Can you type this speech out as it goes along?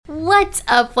What's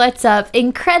up? What's up?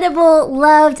 Incredible,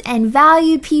 loved, and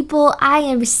valued people. I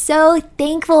am so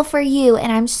thankful for you,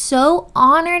 and I'm so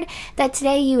honored that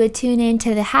today you would tune in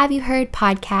to the Have You Heard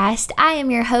podcast. I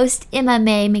am your host, Emma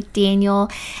Mae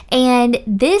McDaniel, and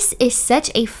this is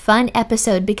such a fun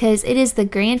episode because it is the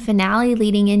grand finale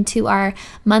leading into our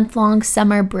month-long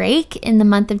summer break in the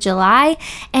month of July,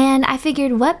 and I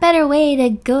figured what better way to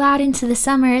go out into the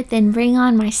summer than bring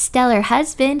on my stellar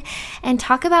husband and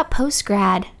talk about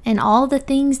post-grad and all the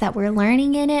things that we're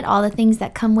learning in it, all the things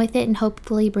that come with it, and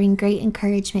hopefully bring great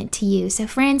encouragement to you. So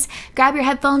friends, grab your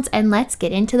headphones and let's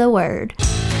get into the word.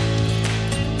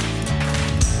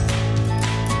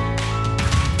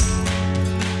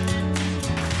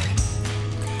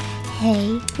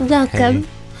 Hey, welcome. Hey,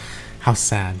 how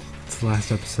sad. It's the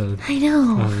last episode. I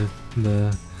know. Of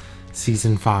the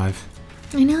season 5.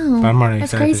 I know. But I'm already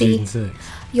That's excited crazy. for season 6.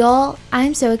 Y'all,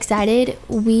 I'm so excited.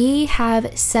 We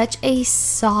have such a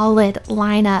solid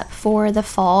lineup for the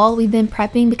fall. We've been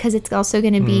prepping because it's also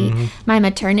going to be my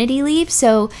maternity leave.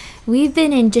 So we've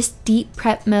been in just deep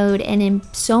prep mode and in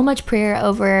so much prayer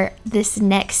over this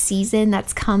next season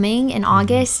that's coming in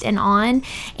August and on.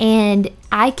 And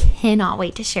I cannot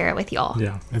wait to share it with y'all.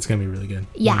 Yeah, it's going to be really good.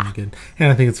 Yeah. Really good.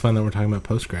 And I think it's fun that we're talking about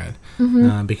post-grad.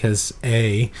 Because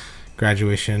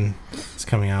graduation is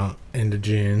coming out into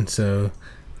June. So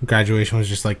graduation was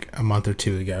just like a month or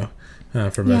two ago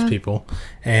for most people,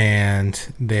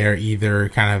 and they're either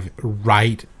kind of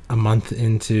right a month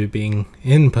into being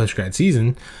in post-grad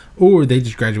season, or they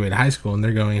just graduated high school and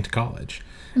they're going into college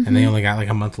and they only got like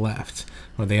a month left,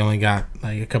 or they only got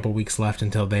like a couple weeks left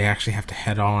until they actually have to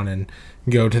head on and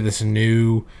go to this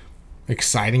new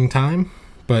exciting time,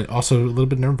 but also a little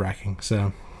bit nerve-wracking.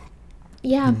 So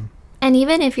And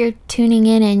even if you're tuning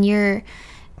in and you're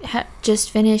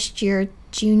just finished your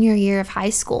junior year of high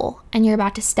school and you're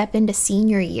about to step into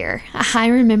senior year, I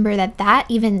remember that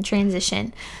even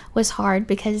transition was hard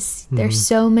because there's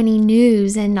so many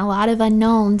news and a lot of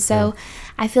unknowns. So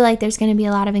I feel like there's going to be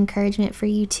a lot of encouragement for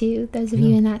you too, those of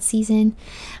you in that season.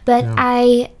 But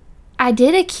I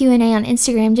did a Q&A on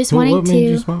Instagram just wanting what to...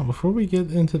 made you smile? Before we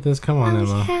get into this, come on,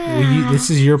 Emma. yeah. This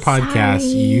is your podcast.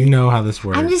 Sorry. You know how this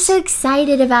works. I'm just so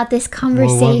excited about this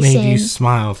conversation. Well, what made you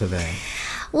smile today?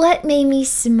 What made me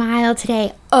smile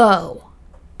today? Oh,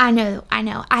 I know.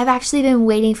 I've actually been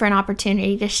waiting for an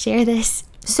opportunity to share this.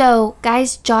 So,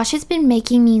 guys, Josh has been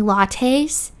making me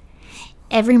lattes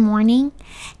every morning.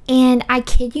 And I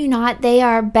kid you not, they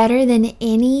are better than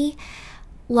any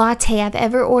latte I've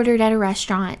ever ordered at a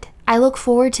restaurant. I look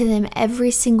forward to them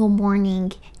every single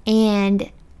morning. And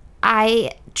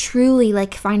I truly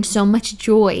find so much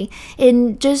joy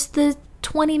in just the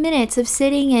 20 minutes of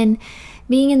sitting and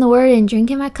being in the Word and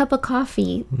drinking my cup of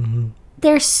coffee.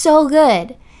 They're so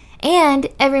good. And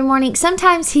every morning,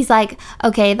 sometimes he's like,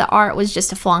 okay, the art was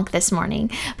just a flunk this morning.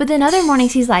 But then other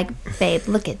mornings he's like, babe,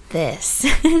 look at this.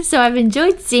 So I've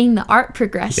enjoyed seeing the art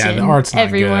progression. Yeah, the art's not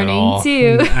every good morning at all.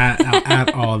 too.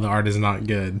 at all, the art is not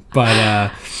good.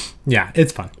 But yeah,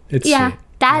 it's fun. It's sweet.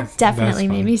 That definitely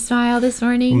made me smile this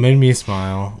morning. What made me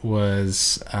smile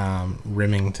was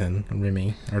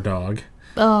Remy, our dog.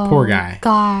 Oh, Poor guy.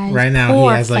 God. Right now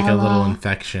Poor he has like a little fella.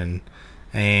 infection,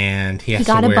 and he has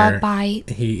got to a wear bug bite.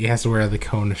 He has to wear the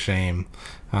cone of shame.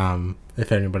 If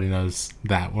anybody knows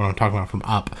that, what I'm talking about from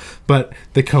Up, but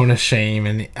the cone of shame,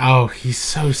 and he's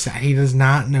so sad. He does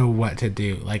not know what to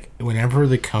do. Like whenever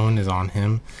the cone is on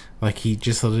him, like he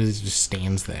just literally just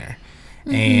stands there.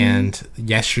 And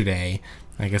yesterday,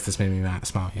 I guess this made me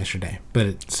smile yesterday, but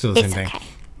it's still the same thing. Okay.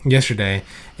 Yesterday,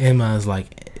 Emma's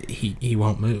like, he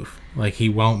won't move. Like, he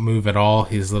won't move at all.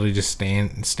 He's literally just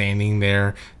standing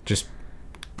there, just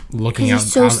looking out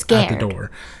the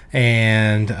door.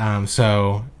 And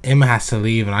so Emma has to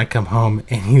leave, and I come home,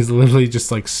 and he's literally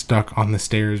just like stuck on the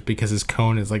stairs because his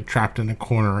cone is like trapped in a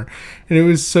corner. And it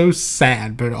was so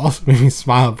sad, but it also made me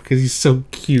smile because he's so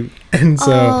cute. And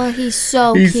so he's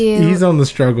so cute. He's on the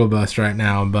struggle bus right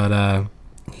now, but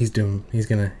he's gonna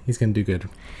do good.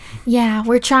 Yeah,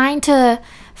 we're trying to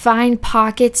find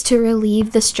pockets to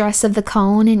relieve the stress of the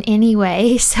cone in any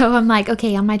way. So I'm like,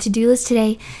 okay, on my to-do list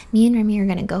today, me and Remy are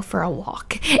going to go for a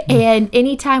walk. And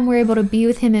anytime we're able to be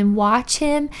with him and watch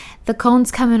him, the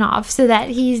cone's coming off so that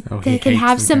they can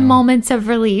have some moments of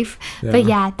relief. Yeah. But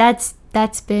yeah, that's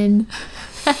been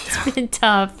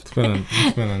tough. It's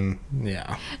been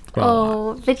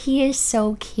but he is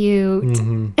so cute.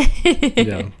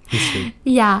 Yeah, he's sweet.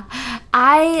 Yeah,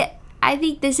 I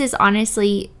think this is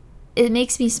honestly, it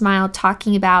makes me smile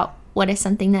talking about what is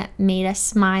something that made us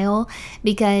smile,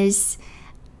 because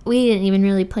we didn't even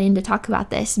really plan to talk about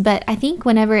this, but I think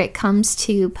whenever it comes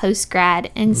to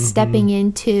post-grad and stepping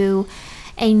into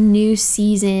a new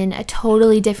season, a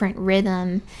totally different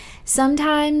rhythm,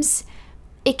 sometimes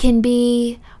it can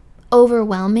be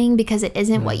overwhelming because it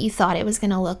isn't what you thought it was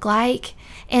going to look like.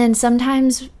 And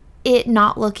sometimes it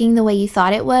not looking the way you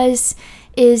thought it was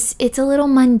it's a little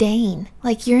mundane.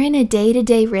 Like you're in a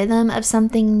day-to-day rhythm of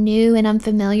something new and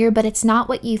unfamiliar, but it's not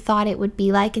what you thought it would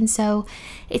be like. And so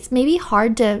it's maybe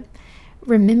hard to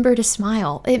remember to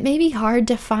smile. It may be hard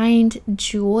to find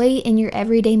joy in your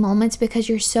everyday moments because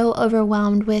you're so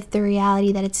overwhelmed with the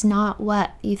reality that it's not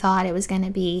what you thought it was going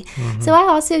to be. So I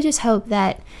also just hope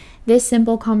that this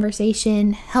simple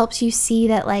conversation helps you see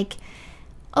that, like,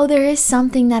 oh, there is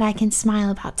something that I can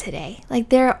smile about today. Like,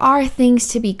 there are things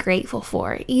to be grateful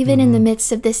for, even in the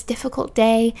midst of this difficult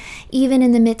day, even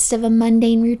in the midst of a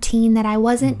mundane routine that I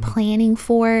wasn't planning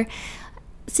for.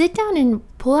 Sit down and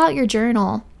pull out your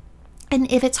journal.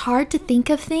 And if it's hard to think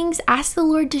of things, ask the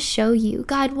Lord to show you,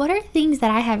 God, what are things that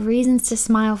I have reasons to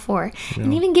smile for? Yeah.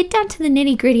 And even get down to the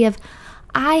nitty gritty of,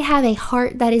 I have a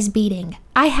heart that is beating.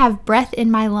 I have breath in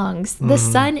my lungs. The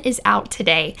sun is out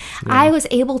today. Yeah. I was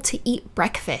able to eat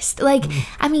breakfast. Like,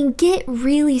 I mean, get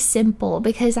really simple,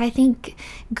 because I think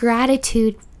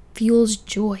gratitude fuels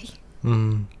joy.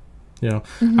 Yeah.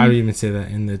 I would even say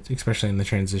that especially in the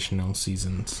transitional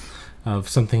seasons, of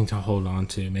something to hold on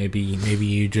to. Maybe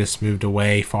you just moved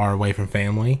far away from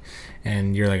family,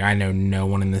 and you're like, I know no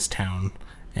one in this town,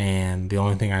 and the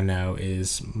only thing I know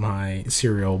is my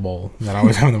cereal bowl that I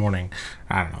always have in the morning.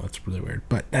 I don't know, it's really weird,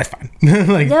 but that's fine.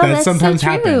 Like, no, that sometimes so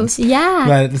happens. Yeah,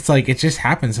 but it's like, it just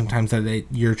happens sometimes that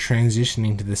you're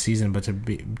transitioning to the season, but to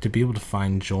be able to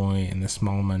find joy in the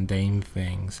small mundane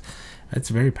things, that's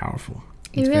very powerful.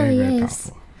 It's really very, very is.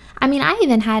 powerful. I mean, I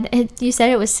even had, you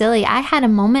said it was silly, I had a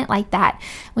moment like that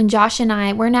when Josh and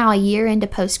I, we're now a year into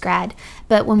post-grad,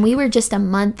 but when we were just a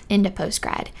month into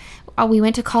post-grad, we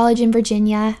went to college in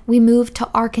Virginia. We moved to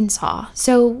Arkansas.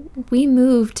 So we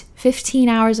moved 15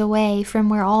 hours away from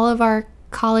where all of our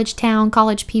college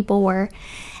people were.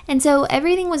 And so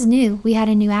everything was new. We had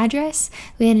a new address.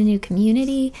 We had a new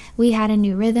community. We had a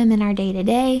new rhythm in our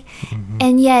day-to-day.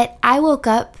 And yet I woke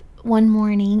up one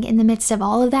morning in the midst of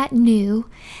all of that new,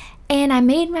 and I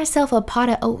made myself a pot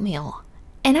of oatmeal.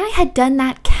 And I had done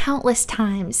that countless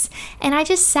times. And I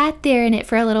just sat there in it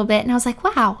for a little bit, and I was like,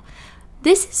 wow,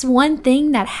 this is one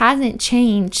thing that hasn't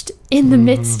changed in the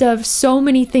midst of so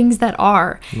many things that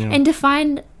are. Yeah. And to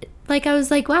find, like, I was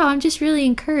like, wow, I'm just really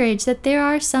encouraged that there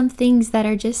are some things that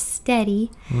are just steady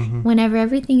whenever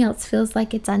everything else feels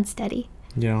like it's unsteady.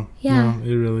 Yeah. Yeah. No,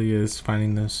 it really is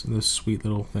finding those sweet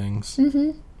little things.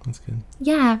 That's good.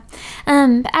 Yeah.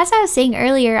 As I was saying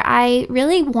earlier, I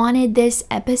really wanted this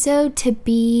episode to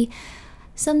be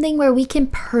something where we can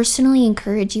personally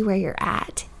encourage you where you're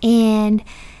at. And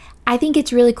I think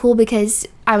it's really cool because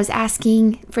I was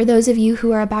asking, for those of you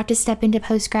who are about to step into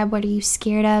post-grad, what are you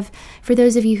scared of? For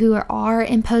those of you who are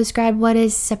in post-grad, what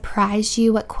has surprised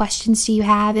you? What questions do you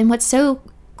have? And what's so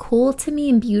cool to me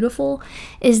and beautiful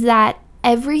is that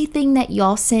everything that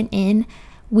y'all sent in,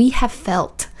 we have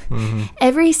felt.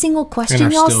 Every single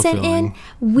question y'all sent in,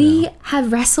 we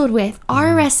have wrestled with,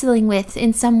 are wrestling with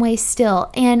in some way still.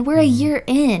 And we're a year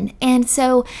in. And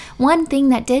so one thing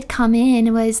that did come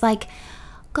in was like,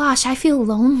 gosh, I feel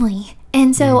lonely.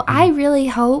 And so I really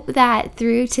hope that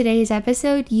through today's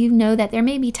episode, you know that there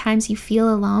may be times you feel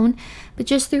alone, but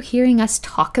just through hearing us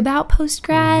talk about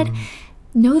post-grad,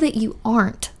 know that you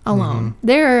aren't alone.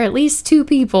 There are at least 2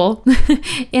 people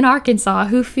in Arkansas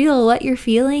who feel what you're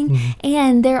feeling,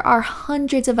 and there are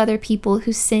hundreds of other people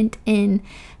who sent in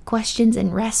questions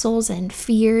and wrestles and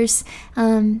fears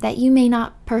that you may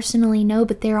not personally know,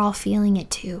 but they're all feeling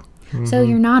it too. So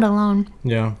you're not alone.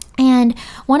 Yeah. And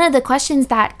one of the questions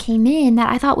that came in that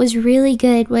I thought was really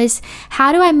good was,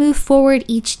 how do I move forward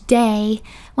each day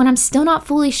when I'm still not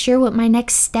fully sure what my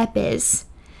next step is?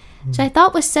 Which I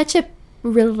thought was such a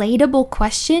relatable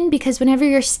question, because whenever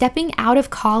you're stepping out of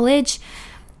college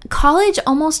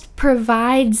almost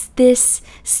provides this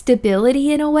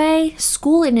stability in a way.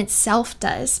 School in itself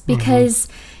does, because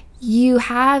you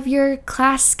have your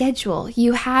class schedule,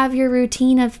 you have your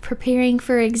routine of preparing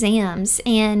for exams,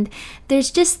 and there's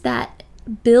just that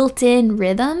built-in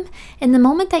rhythm. And the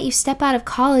moment that you step out of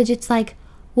college, it's like,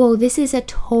 whoa, this is a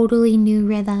totally new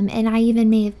rhythm, and I even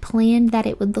may have planned that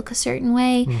it would look a certain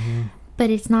way,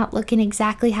 but it's not looking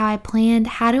exactly how I planned.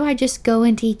 How do I just go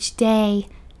into each day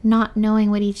not knowing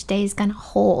what each day is going to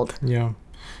hold? Yeah.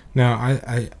 Now,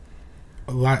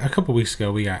 a couple weeks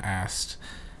ago, we got asked,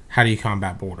 how do you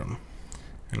combat boredom?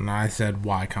 And I said,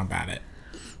 why combat it?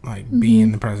 Like, be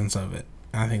in the presence of it.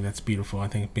 I think that's beautiful. I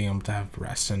think being able to have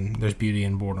rest, and there's beauty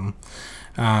in boredom.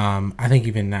 I think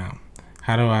even now,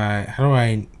 how do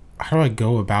I I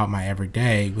go about my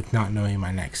everyday with not knowing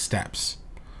my next steps?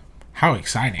 How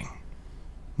exciting.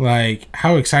 Like,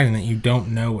 how exciting that you don't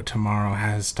know what tomorrow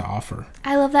has to offer.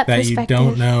 I love that perspective. That you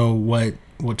don't know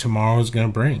what tomorrow is going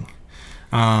to bring.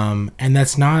 And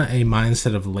that's not a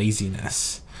mindset of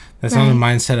laziness. That's not a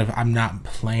mindset of I'm not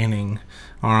planning,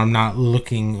 or I'm not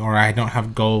looking, or I don't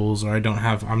have goals, or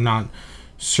I'm not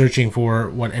searching for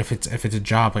what if it's a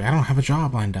job. Like, I don't have a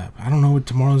job lined up. I don't know what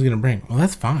tomorrow's going to bring. Well,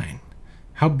 that's fine.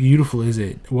 How beautiful is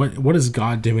it? What is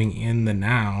God doing in the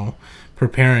now,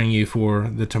 preparing you for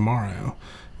the tomorrow,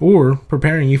 or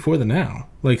preparing you for the now?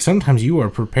 Like, sometimes you are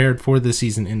prepared for the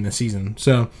season in the season.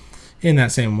 So in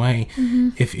that same way,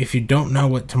 if you don't know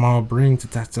what tomorrow brings,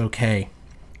 that's okay.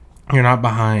 You're not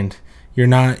behind. You're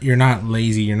not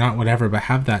lazy. You're not whatever, but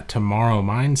have that tomorrow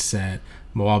mindset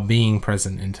while being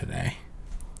present in today.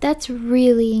 That's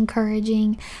really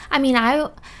encouraging. I mean,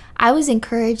 I was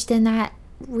encouraged in that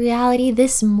reality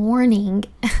this morning.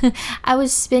 I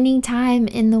was spending time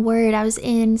in the Word. I was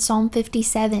in Psalm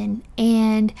 57,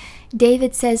 and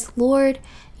David says, Lord,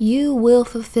 you will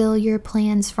fulfill your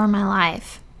plans for my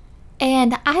life.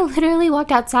 And I literally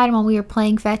walked outside while we were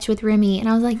playing fetch with Remy, and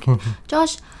I was like,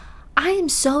 Josh, I am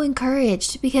so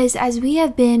encouraged, because as we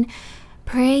have been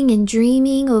praying and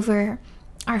dreaming over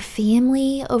our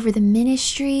family, over the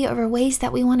ministry, over ways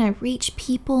that we want to reach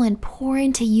people and pour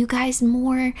into you guys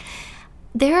more,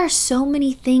 there are so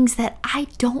many things that I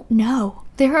don't know.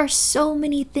 There are so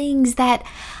many things that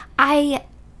I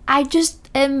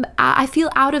feel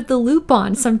out of the loop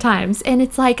on sometimes. And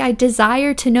it's like I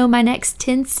desire to know my next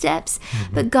 10 steps,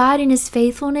 but God in his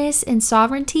faithfulness and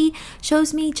sovereignty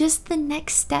shows me just the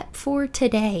next step for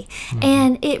today.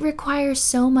 And it requires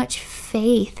so much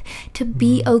faith to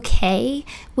be okay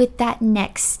with that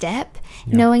next step,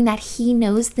 knowing that he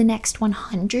knows the next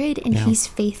 100 and he's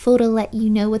faithful to let you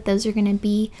know what those are going to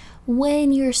be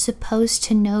when you're supposed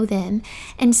to know them.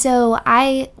 And so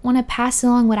I want to pass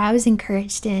along what I was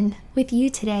encouraged in with you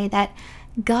today, that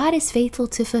God is faithful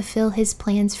to fulfill his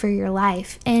plans for your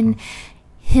life. And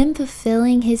him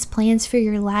fulfilling his plans for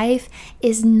your life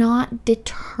is not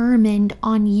determined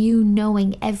on you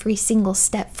knowing every single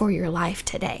step for your life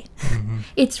today.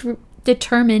 It's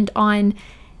determined on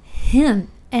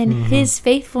him and his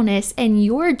faithfulness, and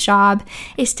your job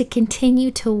is to continue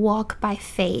to walk by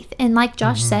faith. And like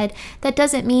Josh said, that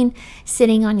doesn't mean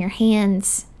sitting on your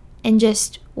hands and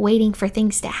just waiting for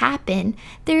things to happen.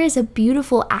 There is a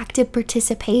beautiful active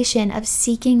participation of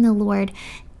seeking the Lord,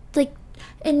 like,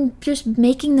 and just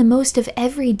making the most of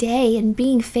every day and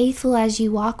being faithful as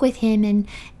you walk with him. And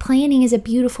planning is a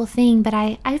beautiful thing, but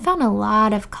I found a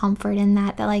lot of comfort in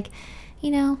that like, you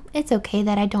know, it's okay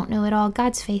that I don't know it all.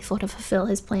 God's faithful to fulfill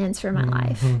his plans for my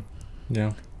life.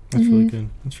 Yeah, that's really good.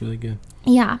 That's really good.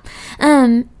 Yeah.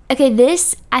 Okay,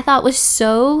 this I thought was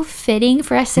so fitting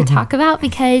for us to talk about,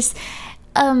 because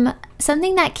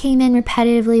something that came in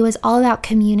repetitively was all about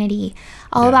community,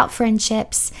 all about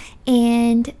friendships.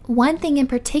 And one thing in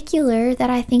particular that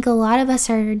I think a lot of us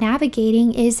are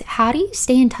navigating is, how do you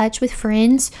stay in touch with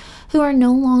friends who are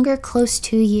no longer close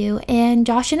to you? And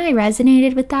Josh and I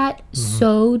resonated with that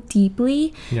so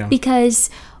deeply, because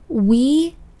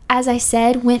we, as I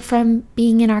said, went from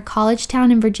being in our college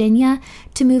town in Virginia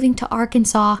to moving to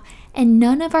Arkansas, and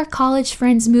none of our college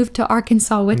friends moved to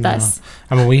Arkansas with us.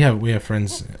 I mean, we have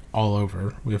friends all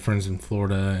over. We have friends in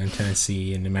Florida and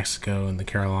Tennessee and New Mexico and the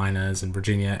Carolinas and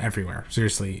Virginia, everywhere.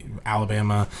 Seriously,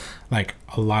 Alabama, like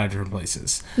a lot of different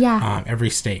places. Yeah. Every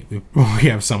state we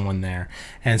have someone there,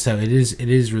 and so it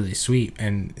is really sweet.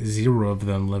 And 0 of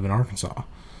them live in Arkansas.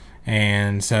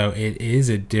 And so it is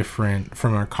a different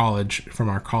from our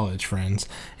college friends.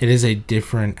 It is a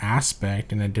different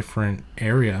aspect and a different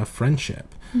area of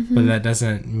friendship. But that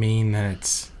doesn't mean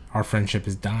that our friendship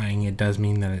is dying. It does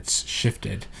mean that it's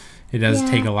shifted. It does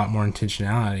take a lot more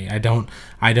intentionality.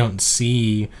 I don't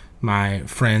see my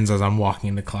friends as I'm walking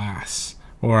into class,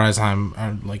 or as I'm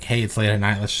like, hey, it's late at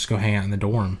night, let's just go hang out in the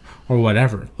dorm, or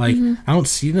whatever. Like, I don't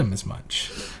see them as much.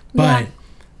 But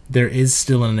there is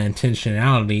still an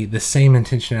intentionality, the same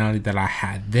intentionality that I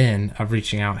had then of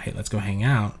reaching out, hey, let's go hang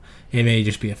out. It may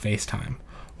just be a FaceTime,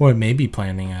 or it may be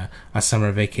planning a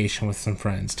summer vacation with some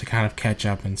friends to kind of catch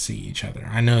up and see each other.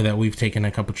 I know that we've taken a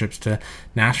couple trips to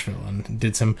Nashville and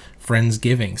did some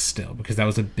Friendsgiving still, because that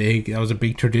was a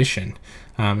big tradition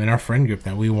in our friend group,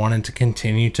 that we wanted to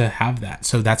continue to have that.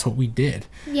 So that's what we did.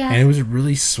 Yeah. And it was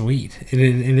really sweet.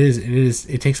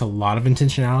 It takes a lot of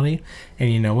intentionality,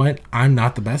 and you know what? I'm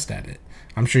not the best at it.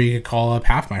 I'm sure you could call up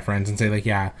half my friends and say, like,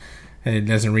 yeah, and it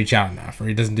doesn't reach out enough, or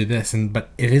he doesn't do this,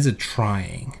 but it is a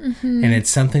trying, and it's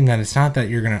something that it's not that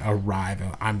you're gonna arrive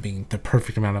at, I'm being the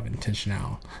perfect amount of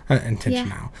intentional, but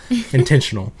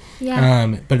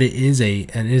it is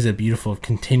a beautiful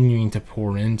continuing to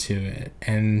pour into it,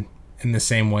 and in the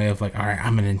same way of like, all right,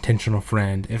 I'm an intentional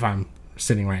friend if I'm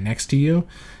sitting right next to you,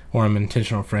 or I'm an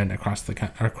intentional friend across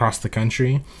the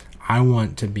country. I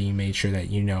want to be made sure that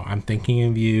I'm thinking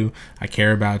of you, I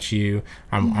care about you,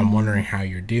 I'm wondering how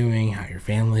you're doing, how your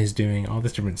family's doing, all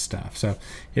this different stuff. So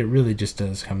it really just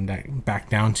does come back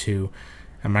down to,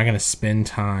 am I going to spend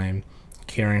time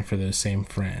caring for those same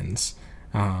friends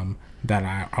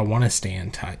that I want to stay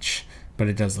in touch, but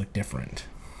it does look different.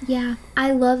 Yeah,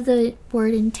 I love the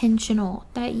word intentional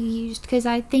that you used, because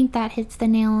I think that hits the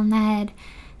nail on the head,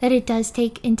 that it does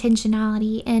take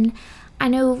intentionality. And I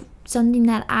know something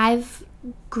that I've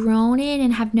grown in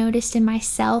and have noticed in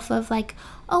myself of like,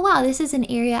 oh wow, this is an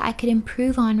area I could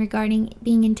improve on regarding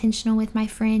being intentional with my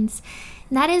friends.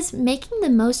 And that is making the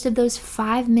most of those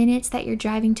 5 minutes that you're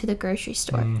driving to the grocery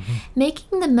store.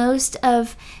 Making the most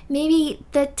of maybe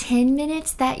the 10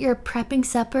 minutes that you're prepping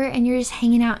supper and you're just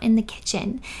hanging out in the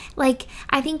kitchen. Like,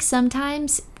 I think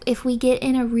sometimes if we get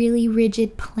in a really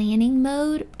rigid planning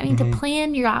mode, I mean, to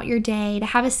plan out your day, to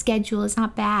have a schedule is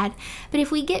not bad. But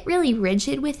if we get really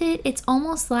rigid with it, it's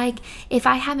almost like if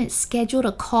I haven't scheduled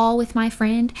a call with my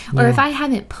friend, or if I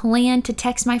haven't planned to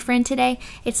text my friend today,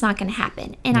 it's not going to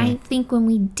happen. And I think when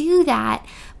we do that,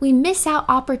 we miss out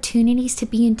opportunities to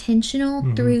be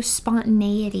intentional through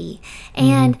spontaneity.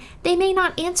 And they may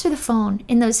not answer the phone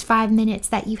in those 5 minutes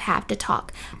that you have to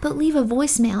talk, but leave a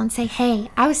voicemail and say,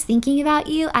 hey, I was thinking about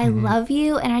you. I love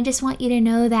you. And I just want you to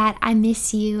know that I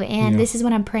miss you. And this is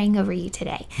what I'm praying over you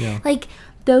today. Like,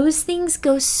 those things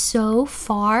go so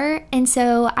far. And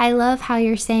so I love how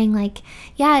you're saying, like,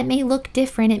 yeah, it may look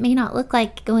different. It may not look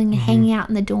like going and hanging out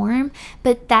in the dorm,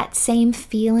 but that same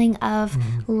feeling of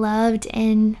loved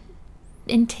and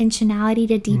intentionality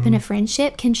to deepen a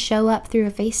friendship can show up through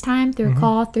a FaceTime, through a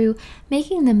call, through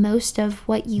making the most of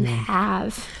what you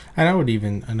have. And I would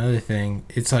even, another thing,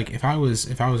 it's like if I was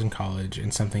in college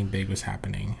and something big was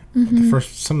happening,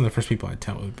 some of the first people I'd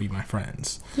tell would be my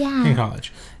friends in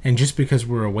college. And just because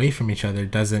we're away from each other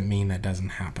doesn't mean that doesn't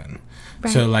happen.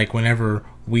 Right. So like whenever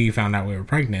we found out we were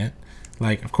pregnant,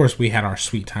 like of course we had our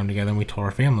sweet time together and we told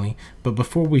our family, but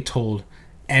before we told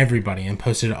everybody and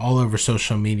posted it all over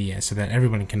social media so that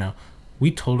everybody can know, we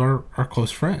told our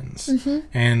close friends,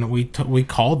 and we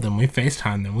called them, we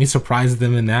FaceTimed them, we surprised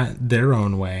them in their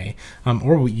own way,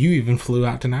 or you even flew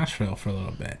out to Nashville for a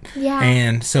little bit.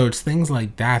 And so it's things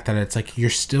like that it's like you're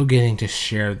still getting to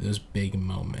share those big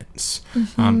moments.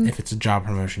 If it's a job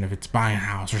promotion, if it's buying a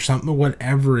house or something,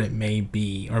 whatever it may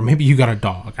be, or maybe you got a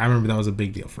dog. I remember that was a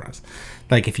big deal for us.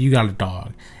 Like if you got a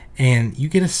dog, and you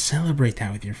get to celebrate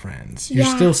that with your friends. You're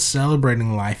still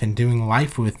celebrating life and doing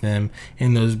life with them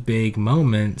in those big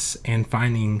moments, and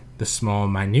finding the small,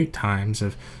 minute times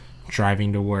of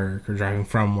driving to work or driving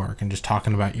from work and just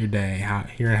talking about your day,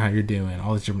 hearing how you're doing,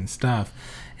 all this different stuff,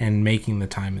 and making the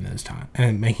time in those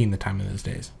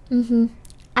days.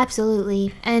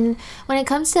 Absolutely. And when it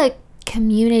comes to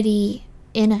community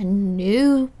in a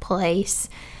new place,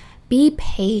 be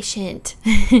patient.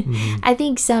 I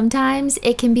think sometimes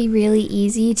it can be really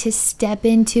easy to step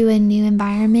into a new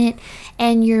environment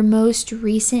and your most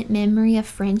recent memory of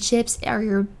friendships are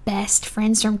your best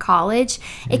friends from college.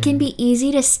 It can be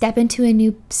easy to step into a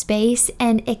new space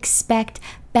and expect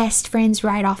best friends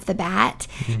right off the bat.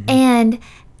 And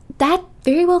that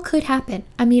very well could happen.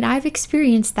 I mean, I've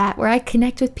experienced that where I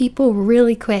connect with people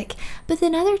really quick, but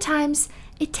then other times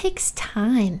it takes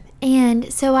time.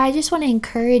 And so I just want to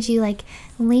encourage you, like,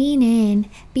 lean in,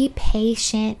 be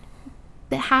patient,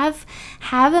 but have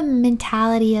a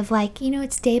mentality of like,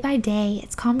 it's day by day,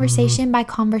 it's conversation by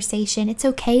conversation. It's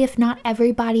okay if not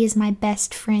everybody is my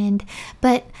best friend,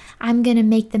 but I'm going to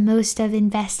make the most of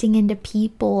investing into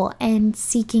people and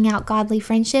seeking out godly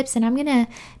friendships, and I'm going to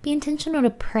be intentional to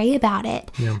pray about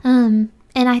it.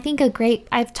 And I think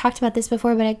I've talked about this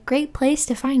before, but a great place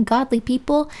to find godly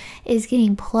people is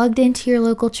getting plugged into your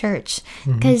local church.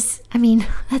 Because, I mean,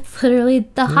 that's literally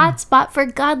the hot spot for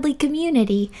godly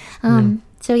community.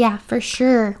 So, yeah, for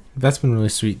sure. That's been really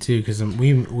sweet, too, because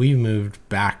we moved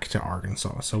back to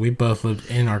Arkansas. So we both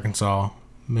lived in Arkansas,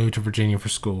 moved to Virginia for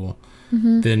school,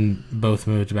 then both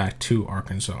moved back to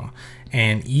Arkansas.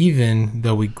 And even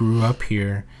though we grew up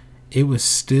here, it was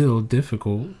still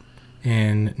difficult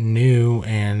and new,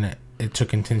 and it took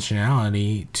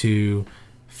intentionality to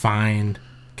find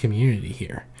community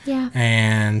here.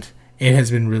 And it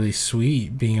has been really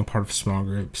sweet being a part of small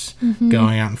groups,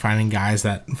 going out and finding guys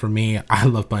that, for me, I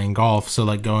love playing golf. So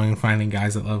like going and finding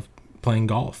guys that love playing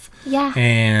golf. Yeah.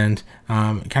 And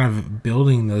kind of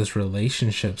building those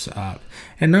relationships up.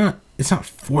 And it's not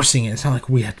forcing it. It's not like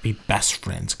we have to be best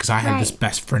friends, because I had this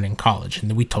best friend in college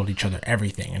and we told each other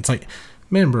everything. It's like,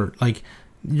 remember, like,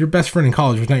 your best friend in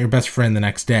college was not your best friend the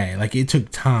next day. Like, it took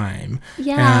time.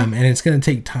 Yeah. And it's going to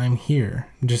take time here,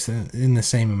 just in the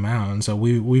same amount. And so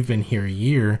we've been here a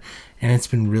year, and it's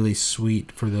been really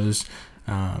sweet for those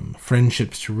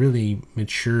friendships to really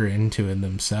mature into it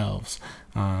themselves,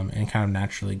 and kind of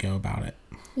naturally go about it.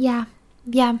 Yeah.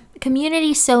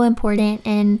 Community is so important,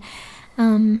 and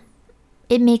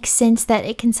it makes sense that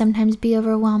it can sometimes be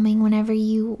overwhelming whenever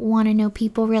you want to know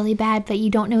people really bad, but you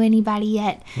don't know anybody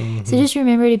yet. So just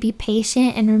remember to be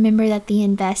patient, and remember that the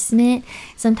investment,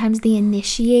 sometimes the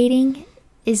initiating,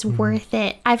 is worth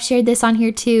it. I've shared this on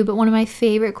here too, but one of my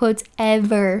favorite quotes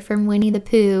ever from Winnie the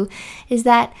Pooh is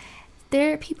that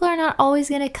people are not always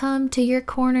going to come to your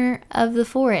corner of the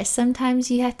forest. Sometimes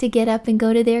you have to get up and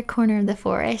go to their corner of the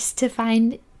forest to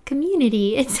find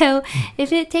community. And so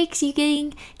if it takes you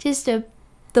getting just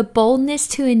the boldness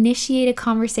to initiate a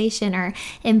conversation, or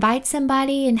invite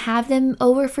somebody and have them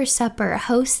over for supper,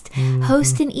 host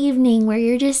an evening where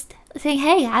you're just saying,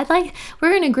 hey,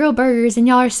 we're gonna grill burgers and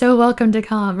y'all are so welcome to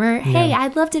come, or hey,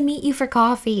 I'd love to meet you for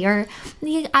coffee, or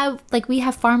we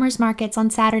have farmers markets on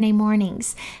Saturday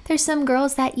mornings. There's some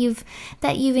girls that you've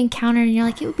encountered and you're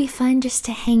like, it would be fun just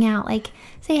to hang out. Like,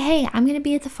 say, hey, I'm gonna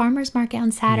be at the farmers market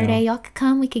on Saturday. Y'all could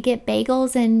come. We could get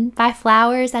bagels and buy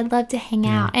flowers. I'd love to hang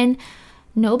out. And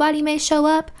nobody may show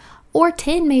up, or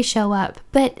 10 may show up,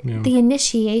 but the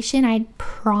initiation, I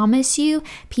promise you,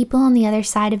 people on the other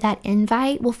side of that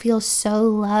invite will feel so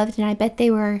loved, and I bet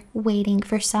they were waiting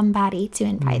for somebody to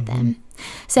invite them.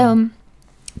 So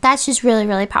that's just really,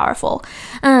 really powerful.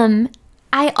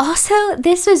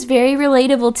 This was very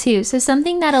relatable too. So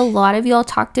something that a lot of y'all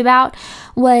talked about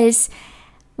was,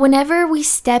 whenever we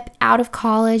step out of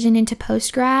college and into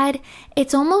post-grad,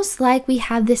 it's almost like we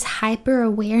have this hyper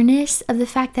awareness of the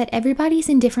fact that everybody's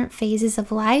in different phases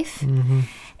of life.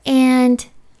 And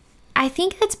I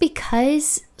think that's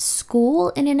because school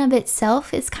in and of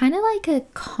itself is kind of like a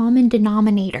common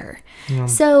denominator.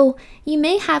 So you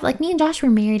may have, like me and Josh were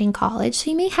married in college,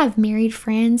 so you may have married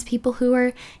friends, people who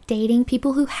are dating,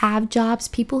 people who have jobs,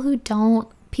 people who don't,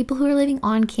 people who are living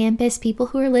on campus, people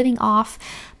who are living off,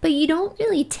 but you don't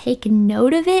really take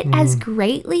note of it as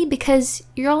greatly because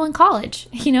you're all in college,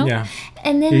 Yeah.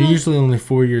 And then you're usually only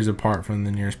 4 years apart from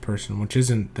the nearest person, which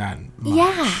isn't that much.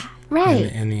 Yeah, right.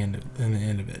 In the end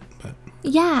of it, but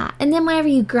yeah. And then whenever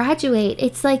you graduate,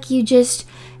 it's like you just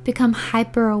become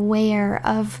hyper aware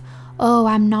of, oh,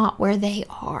 I'm not where they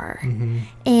are.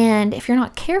 And if you're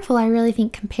not careful, I really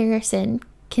think comparison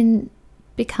can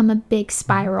become a big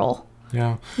spiral.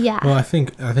 Yeah. Well, I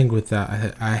think with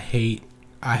that, I hate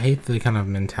the kind of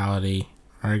mentality,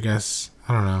 or I guess,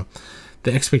 I don't know,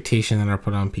 the expectation that are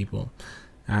put on people.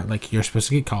 Like, you're supposed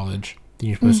to get college, then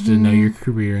you're supposed to know your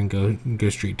career and go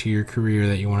straight to your career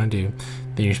that you want to do.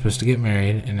 Then you're supposed to get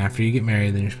married, and after you get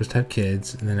married, then you're supposed to have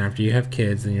kids, and then after you have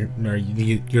kids, then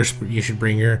you should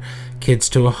bring your kids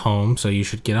to a home, so you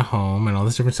should get a home and all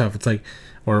this different stuff. It's like,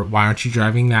 or why aren't you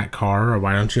driving that car, or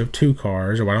why don't you have 2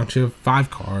 cars, or why don't you have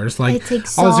 5 cars, like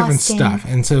all this different stuff.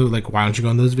 And so, like, why don't you go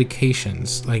on those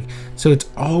vacations? Like, so it's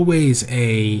always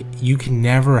you can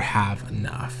never have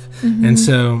enough. And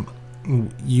so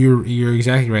you're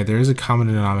exactly right. There is a common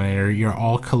denominator. You're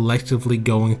all collectively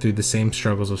going through the same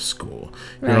struggles of school.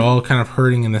 You're all kind of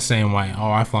hurting in the same way.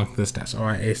 Oh, I flunked this test, or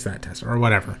I aced that test, or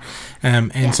whatever.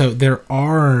 So there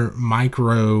are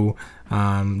micro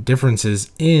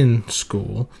differences in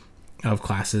school, of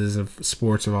classes, of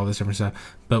sports, of all this different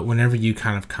stuff. But whenever you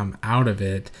kind of come out of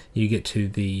it, you get to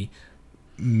the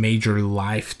major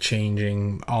life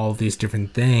changing, all these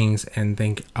different things, and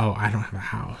think, oh, I don't have a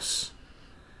house.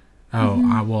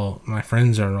 Oh, well, my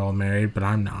friends are all married, but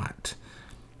I'm not.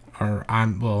 Or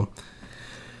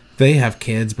they have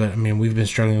kids, but I mean, we've been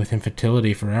struggling with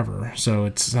infertility forever,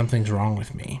 so something's wrong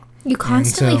with me. You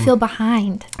constantly feel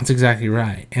behind. That's exactly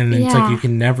right. And it's like you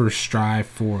can never strive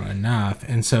for enough.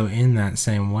 And so in that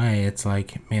same way, it's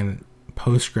like, man,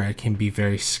 post-grad can be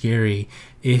very scary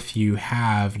if you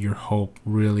have your hope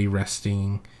really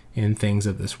resting in things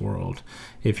of this world,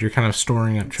 if you're kind of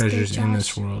storing up treasures in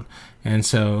this world. And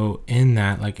so in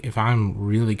that, like, if I'm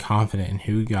really confident in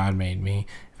who God made me,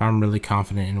 if I'm really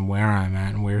confident in where I'm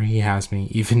at and where he has me,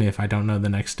 even if I don't know the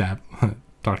next step,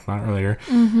 talked about earlier,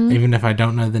 even if I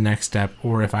don't know the next step,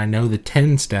 or if I know the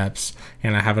 10 steps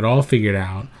and I have it all figured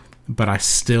out, but I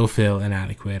still feel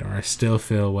inadequate, or I still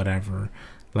feel whatever.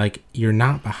 Like, you're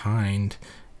not behind,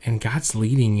 and God's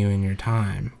leading you in your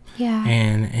time. Yeah.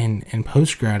 And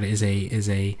post-grad is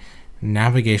a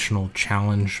navigational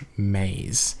challenge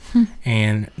maze.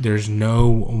 And there's no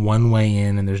one way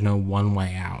in and there's no one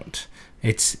way out.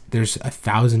 There's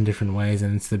 1,000 different ways,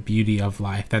 and it's the beauty of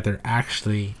life that they're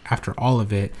actually, after all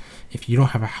of it, if you don't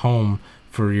have a home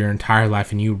for your entire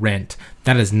life and you rent,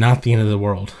 that is not the end of the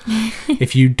world.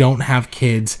 If you don't have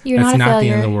kids, that's not the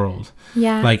end of the world.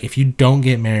 Yeah. Like, if you don't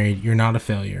get married, you're not a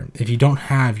failure. If you don't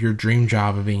have your dream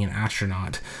job of being an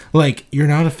astronaut, like, you're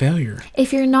not a failure.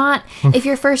 If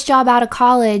your first job out of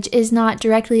college is not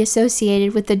directly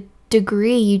associated with the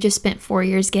degree you just spent 4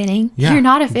 years getting, you're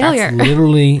not a failure. That's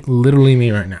literally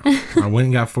me right now. I went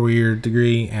and got a 4-year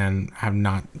degree and have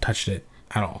not touched it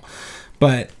at all.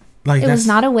 But like, it was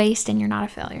not a waste, and you're not a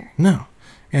failure. No.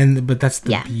 But that's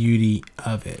the beauty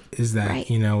of it, is that, right.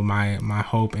 My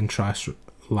hope and trust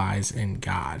lies in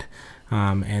God.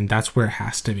 And that's where it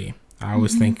has to be. I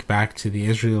always think back to the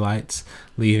Israelites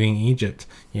leaving Egypt.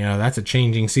 That's a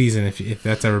changing season, if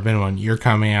that's ever been one. You're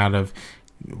coming out of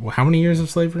how many years of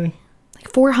slavery?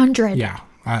 Like 400. Yeah.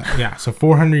 So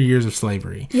 400 years of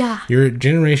slavery. Yeah. Your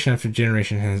generation after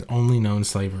generation has only known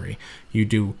slavery. You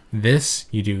do this,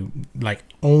 you do like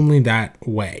only that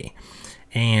way.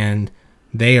 And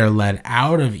they are led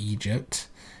out of Egypt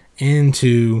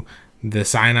into the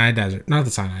Sinai Desert. Not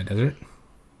the Sinai Desert.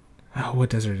 Oh, what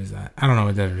desert is that? I don't know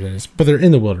what desert it is, but they're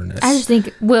in the wilderness. I just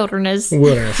think wilderness.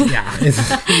 Yeah.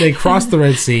 They cross the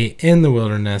Red Sea in the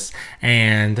wilderness,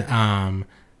 and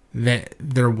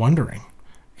they're wandering.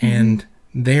 And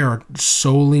they are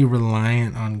solely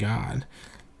reliant on God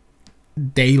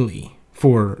daily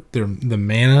for the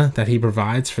manna that he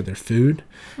provides for their food.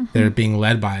 They're being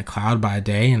led by a cloud by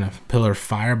day and a pillar of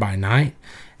fire by night.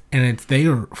 And they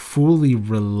are fully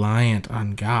reliant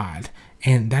on God.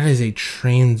 And that is a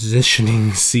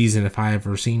transitioning season if I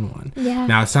ever seen one. Yeah.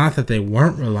 Now, it's not that they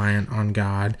weren't reliant on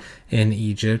God in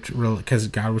Egypt, because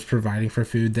God was providing for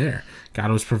food there. God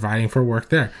was providing for work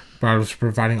there. God was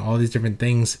providing all these different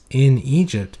things in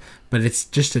Egypt. But it's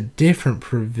just a different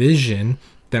provision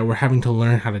that we're having to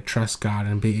learn how to trust God,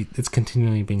 and it's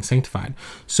continually being sanctified.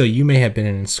 So you may have been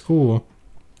in school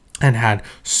and had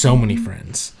so many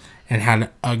friends and had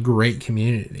a great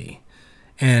community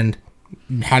and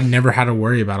had never had to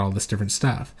worry about all this different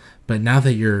stuff. But now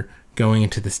that you're going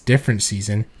into this different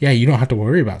season, you don't have to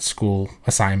worry about school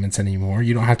assignments anymore.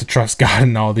 You don't have to trust God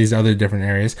in all these other different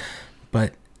areas.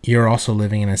 But you're also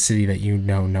living in a city that you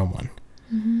know no one.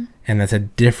 And that's a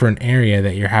different area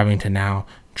that you're having to now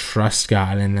trust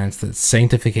God, and that's the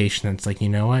sanctification. That's like,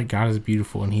 what? God is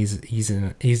beautiful, and he's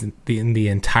in the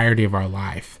entirety of our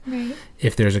life. Right.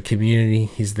 If there's a community,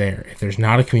 he's there. If there's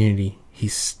not a community,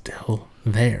 he's still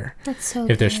there. That's so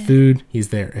If there's food, he's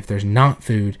there. If there's not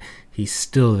food, he's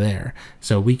still there.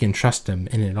 So we can trust him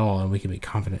in it all, and we can be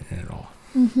confident in it all.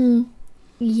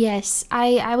 Yes,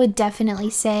 I would definitely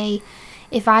say,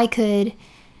 if I could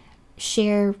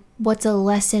share what's a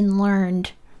lesson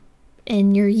learned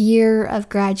in your year of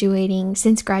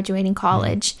since graduating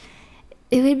college,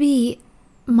 it would be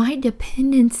my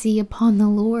dependency upon the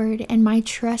Lord and my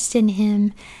trust in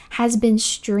him has been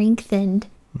strengthened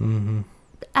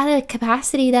at a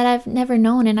capacity that I've never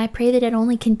known. And I pray that it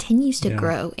only continues to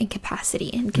grow in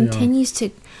capacity and continues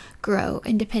to grow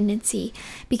in dependency,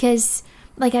 because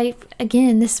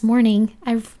this morning,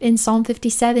 in Psalm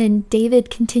 57, David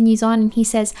continues on and he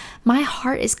says, my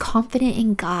heart is confident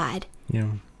in God. Yeah.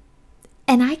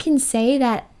 And I can say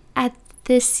that at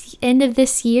this end of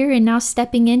this year, and now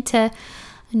stepping into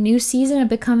a new season of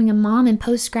becoming a mom and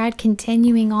post-grad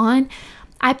continuing on,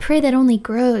 I pray that only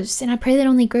grows, and I pray that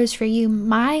only grows for you.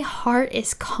 My heart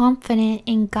is confident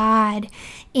in God.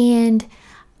 And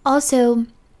also,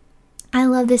 I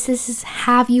love this. This is,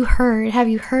 have you heard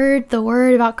the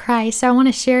word about Christ? So I want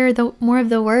to share more of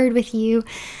the word with you.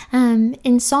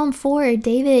 In Psalm 4,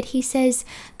 David, he says,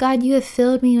 God, you have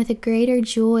filled me with a greater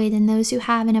joy than those who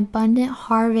have an abundant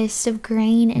harvest of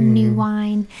grain and new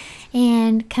wine.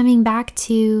 And coming back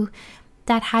to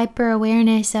that hyper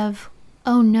awareness of,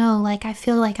 oh no, I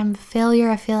feel like I'm a failure.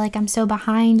 I feel like I'm so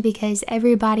behind because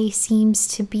everybody seems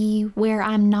to be where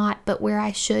I'm not, but where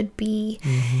I should be.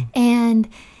 And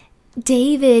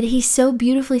David, he so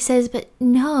beautifully says, but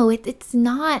no, it's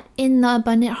not in the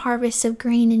abundant harvest of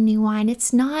grain and new wine.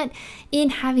 It's not in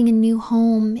having a new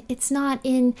home. It's not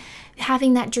in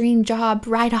having that dream job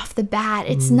right off the bat.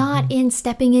 It's not in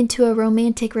stepping into a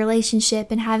romantic relationship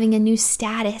and having a new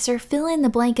status, or fill in the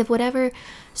blank of whatever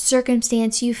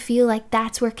circumstance you feel like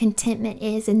that's where contentment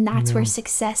is and that's where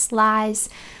success lies.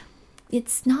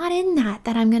 it's not in that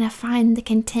I'm going to find the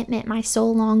contentment my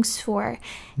soul longs for.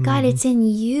 God, it's in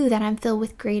you that I'm filled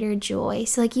with greater joy.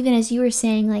 So like, even as you were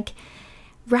saying, like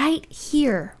right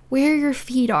here where your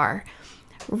feet are,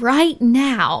 right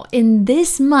now in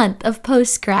this month of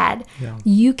post-grad,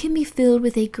 you can be filled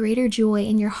with a greater joy,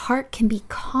 and your heart can be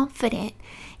confident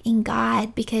in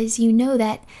God because you know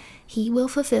that he will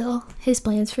fulfill his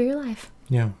plans for your life.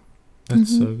 Yeah.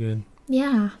 That's so good.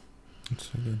 Yeah. That's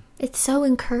so good. It's so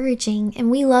encouraging, and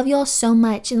we love y'all so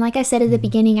much. And like I said at the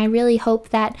beginning, I really hope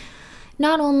that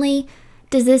not only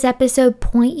does this episode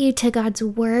point you to God's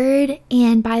word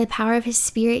and by the power of his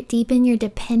spirit deepen your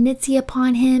dependency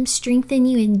upon him, strengthen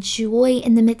you in joy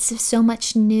in the midst of so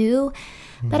much new,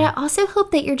 but I also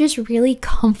hope that you're just really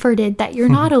comforted that you're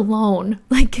not alone.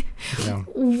 Like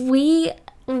we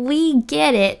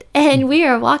get it and we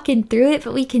are walking through it,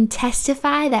 but we can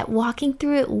testify that walking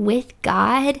through it with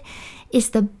God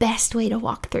is the best way to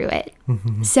walk through it.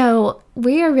 So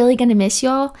we are really going to miss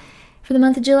y'all for the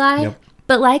month of July.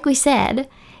 But like we said,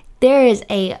 there is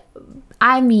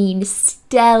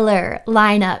stellar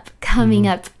lineup coming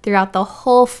up throughout the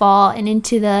whole fall and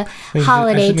into the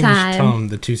holiday time. I should tell them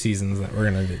the 2 seasons that we're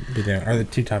going to be doing, or the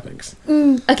 2 topics.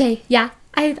 Okay, yeah,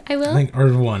 I will. I think,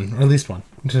 or one, or at least one.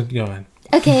 Just go ahead.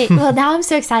 Okay, well, now I'm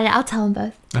so excited. I'll tell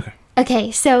them both.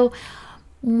 Okay, so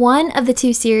one of the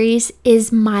 2 series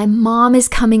is My Mom is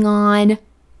Coming On.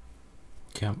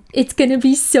 Yep. It's going to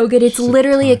be so good. It's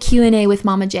literally a Q&A with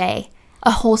Mama J. A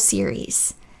whole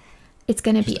series. It's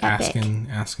going to be epic.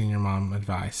 Asking your mom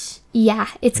advice. Yeah,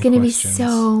 it's going to be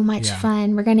so much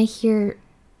fun. We're going to hear,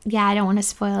 I don't want to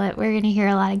spoil it. We're going to hear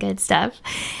a lot of good stuff.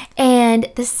 And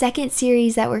the second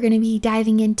series that we're going to be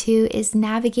diving into is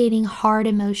Navigating Hard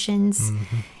Emotions.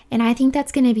 And I think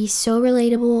that's going to be so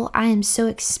relatable. I am so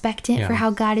expectant for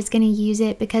how God is going to use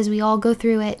it because we all go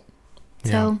through it.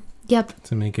 So, yep.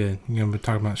 It's going to be good. You're going to be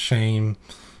talking about shame,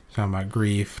 talking about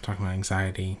grief, talking about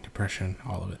anxiety, depression,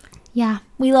 all of it. Yeah.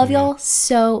 We love y'all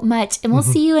so much. And we'll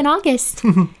see you in August.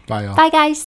 Bye, y'all. Bye, guys.